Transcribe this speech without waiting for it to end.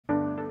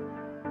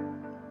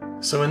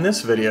So in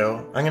this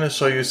video, I'm going to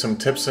show you some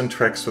tips and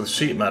tricks with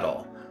sheet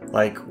metal,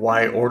 like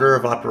why order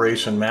of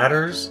operation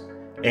matters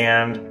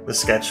and the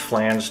sketch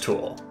flange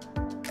tool.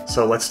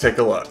 So let's take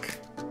a look.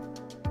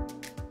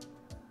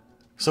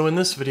 So in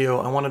this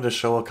video, I wanted to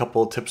show a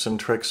couple tips and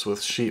tricks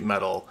with sheet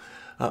metal.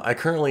 I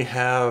currently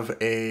have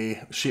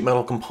a sheet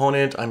metal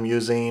component. I'm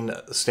using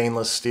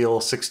stainless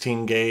steel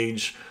 16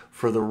 gauge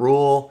for the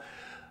rule.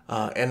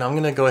 And I'm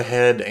going to go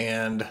ahead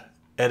and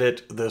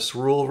edit this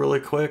rule really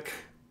quick.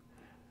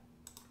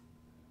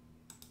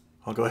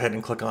 I'll go ahead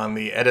and click on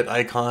the edit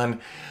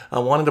icon. I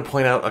wanted to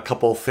point out a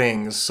couple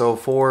things. So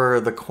for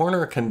the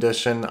corner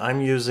condition, I'm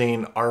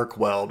using arc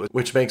weld,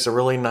 which makes a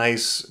really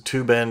nice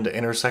two bend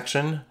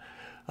intersection.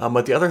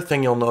 But the other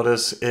thing you'll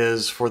notice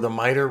is for the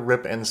miter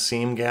rip and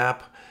seam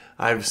gap,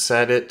 I've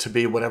set it to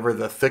be whatever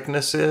the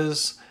thickness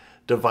is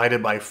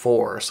divided by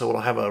 4. So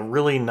it'll have a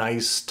really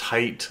nice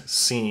tight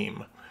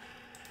seam.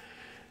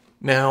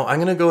 Now I'm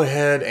going to go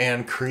ahead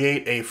and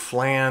create a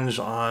flange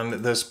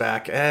on this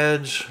back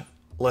edge.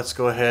 Let's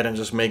go ahead and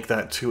just make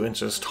that 2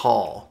 inches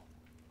tall.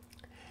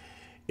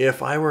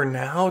 If I were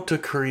now to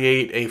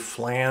create a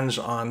flange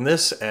on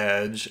this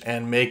edge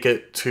and make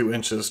it 2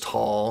 inches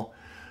tall,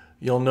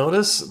 you'll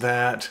notice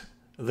that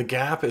the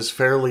gap is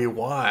fairly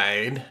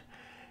wide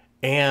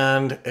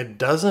and it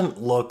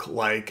doesn't look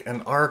like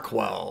an arc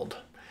weld.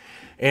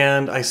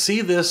 And I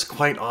see this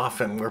quite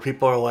often where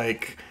people are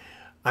like,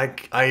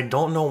 I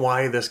don't know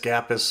why this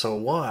gap is so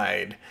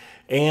wide.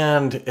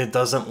 And it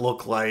doesn't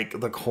look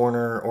like the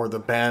corner or the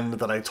bend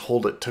that I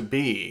told it to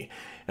be.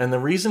 And the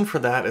reason for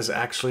that is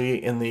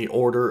actually in the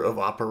order of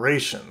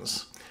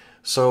operations.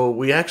 So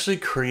we actually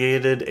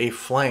created a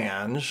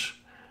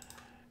flange,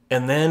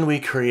 and then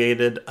we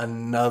created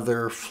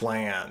another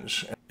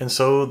flange. And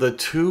so the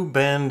two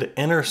bend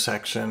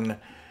intersection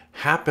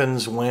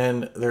happens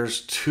when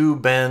there's two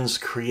bends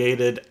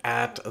created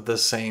at the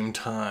same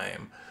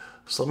time.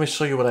 So let me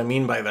show you what I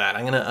mean by that.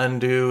 I'm going to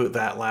undo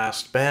that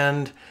last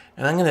bend,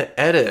 and I'm going to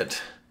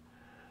edit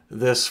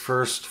this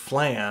first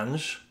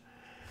flange,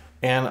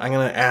 and I'm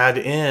going to add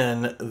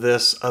in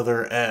this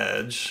other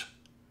edge.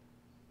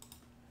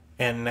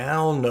 And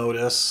now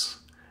notice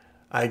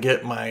I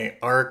get my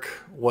arc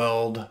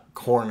weld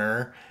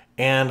corner,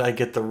 and I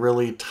get the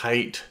really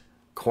tight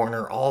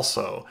corner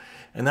also.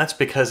 And that's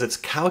because it's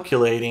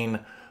calculating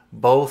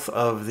both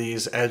of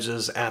these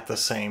edges at the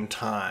same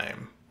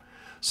time.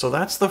 So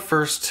that's the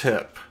first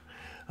tip.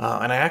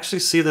 And I actually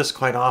see this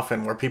quite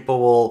often where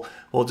people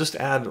will just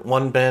add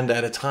one bend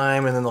at a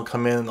time, and then they'll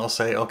come in and they'll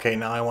say, okay,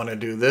 now I want to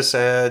do this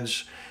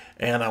edge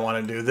and I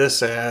want to do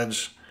this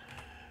edge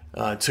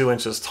 2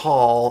 inches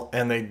tall,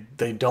 and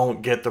they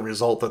don't get the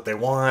result that they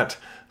want.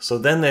 So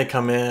then they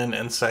come in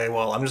and say,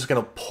 well, I'm just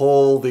going to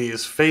pull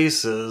these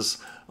faces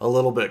a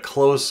little bit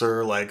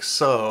closer like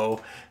so,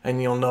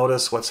 and you'll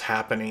notice what's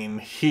happening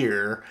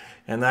here,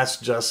 and that's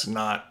just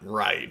not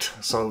right.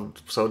 So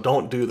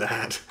don't do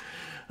that.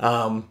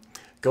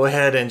 Go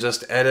ahead and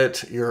just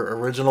edit your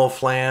original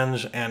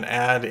flange and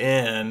add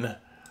in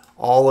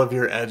all of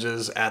your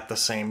edges at the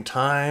same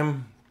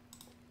time.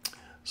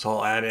 So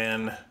I'll add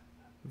in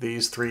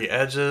these 3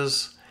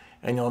 edges,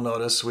 and you'll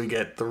notice we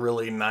get the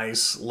really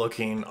nice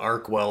looking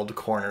arc weld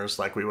corners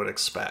like we would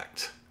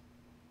expect.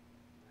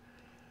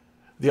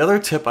 The other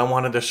tip I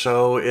wanted to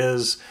show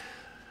is,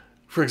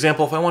 for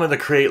example, if I wanted to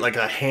create like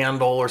a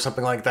handle or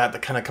something like that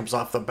that kind of comes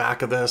off the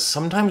back of this,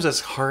 sometimes it's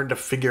hard to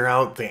figure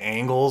out the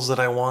angles that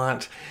I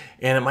want,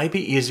 and it might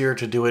be easier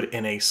to do it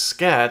in a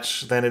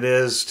sketch than it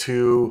is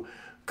to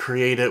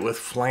create it with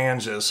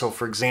flanges. So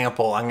for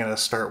example, I'm going to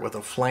start with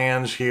a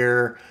flange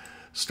here,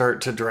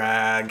 start to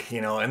drag,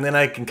 and then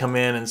I can come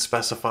in and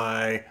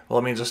specify, well,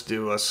 let me just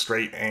do a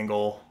straight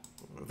angle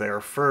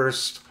there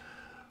first.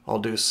 I'll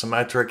do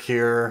symmetric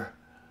here.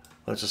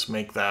 Let's just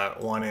make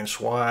that 1 inch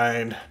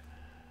wide.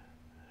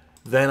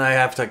 Then I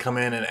have to come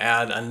in and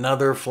add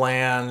another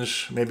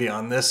flange, maybe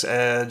on this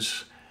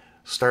edge,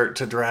 start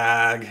to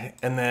drag,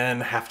 and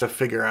then have to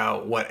figure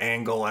out what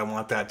angle I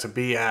want that to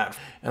be at.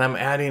 And I'm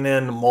adding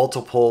in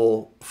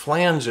multiple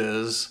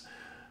flanges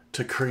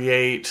to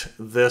create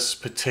this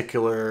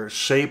particular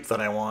shape that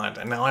I want.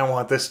 And now I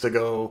want this to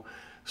go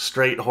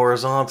straight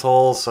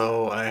horizontal,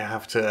 so I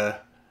have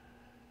to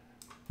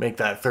make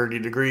that 30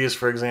 degrees,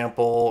 for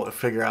example,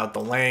 figure out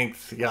the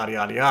length, yada,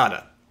 yada,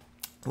 yada.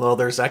 Well,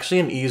 there's actually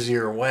an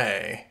easier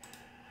way.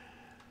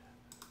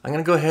 I'm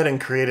going to go ahead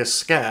and create a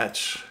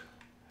sketch,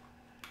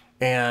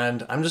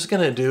 and I'm just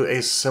going to do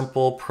a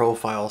simple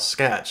profile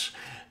sketch.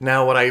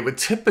 Now, what I would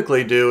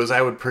typically do is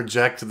I would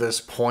project this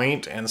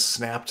point and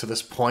snap to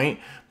this point,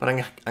 but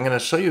I'm going to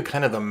show you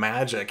kind of the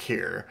magic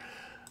here.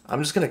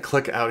 I'm just going to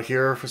click out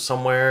here for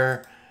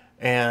somewhere,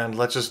 and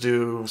let's just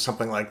do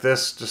something like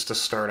this just to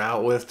start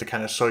out with to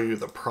kind of show you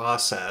the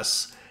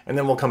process, and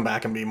then we'll come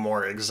back and be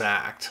more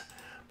exact.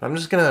 But I'm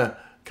just going to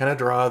kind of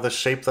draw the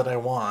shape that I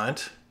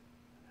want.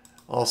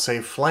 I'll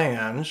say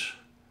flange,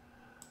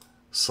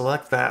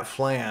 select that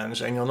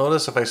flange, and you'll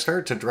notice if I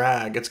start to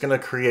drag, it's going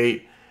to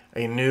create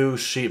a new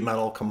sheet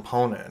metal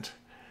component.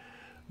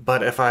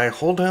 But if I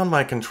hold down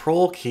my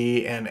control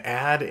key and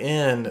add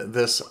in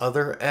this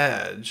other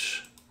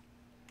edge,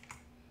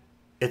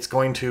 it's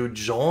going to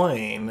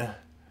join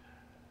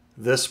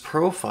this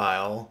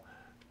profile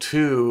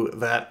to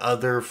that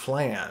other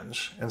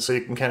flange. And so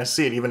you can kind of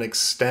see it even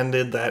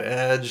extended that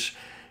edge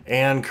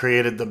and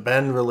created the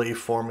bend relief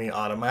for me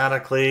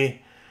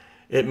automatically.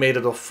 It made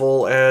it a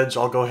full edge.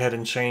 I'll go ahead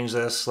and change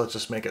this. Let's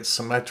just make it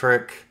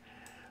symmetric.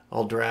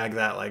 I'll drag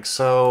that like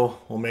so.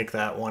 We'll make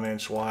that 1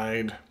 inch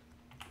wide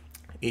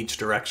each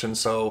direction.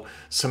 So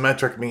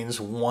symmetric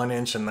means 1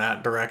 inch in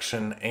that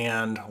direction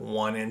and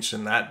 1 inch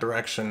in that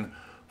direction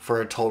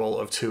for a total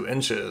of 2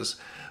 inches.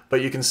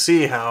 But you can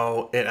see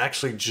how it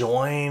actually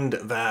joined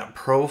that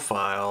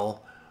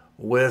profile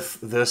with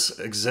this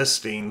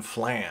existing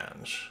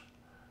flange,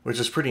 which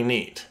is pretty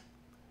neat.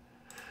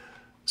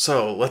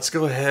 So let's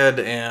go ahead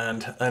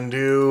and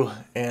undo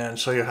and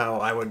show you how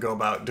I would go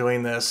about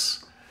doing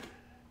this.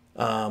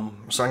 So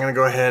I'm going to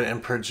go ahead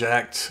and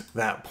project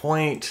that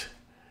point.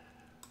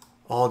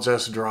 I'll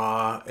just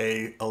draw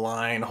a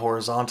line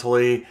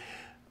horizontally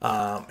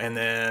and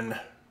then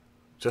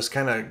just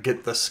kind of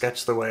get the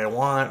sketch the way I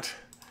want.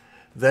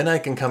 Then I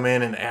can come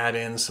in and add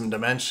in some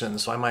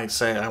dimensions. So I might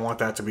say I want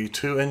that to be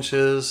 2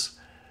 inches.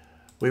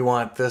 We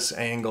want this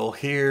angle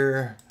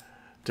here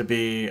to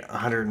be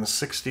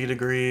 160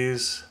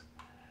 degrees.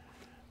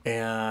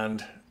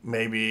 And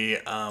maybe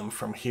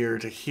from here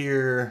to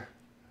here,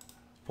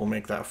 we'll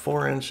make that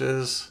 4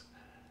 inches.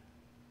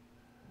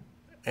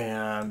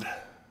 And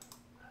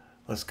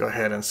let's go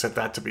ahead and set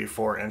that to be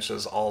 4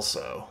 inches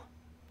also.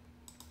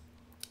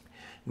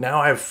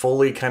 Now I've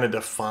fully kind of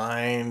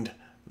defined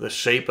the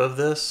shape of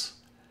this.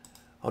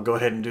 I'll go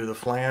ahead and do the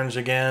flange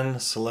again,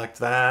 select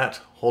that,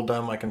 hold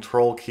down my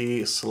control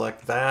key,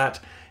 select that,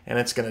 and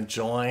it's going to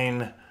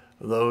join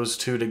those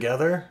two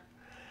together.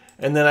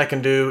 And then I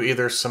can do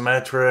either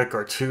symmetric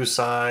or 2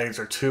 sides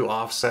or 2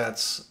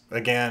 offsets.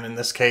 Again, in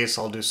this case,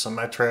 I'll do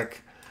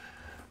symmetric.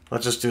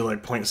 Let's just do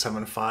like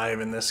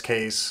 0.75 in this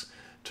case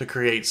to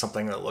create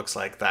something that looks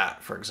like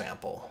that, for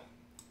example.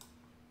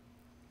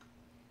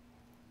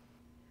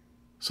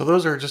 So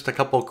those are just a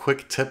couple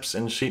quick tips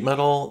in sheet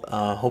metal.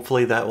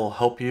 Hopefully that will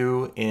help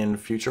you in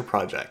future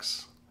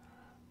projects.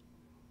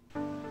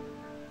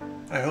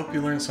 I hope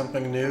you learned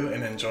something new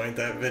and enjoyed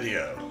that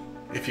video.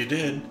 If you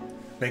did,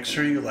 make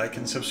sure you like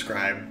and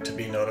subscribe to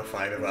be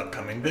notified of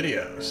upcoming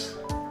videos.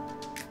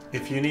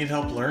 If you need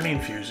help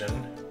learning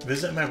Fusion,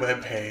 visit my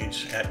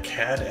webpage at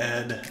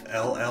cadedllc.com.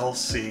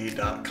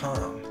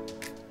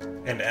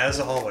 And as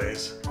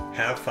always,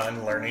 have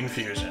fun learning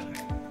Fusion.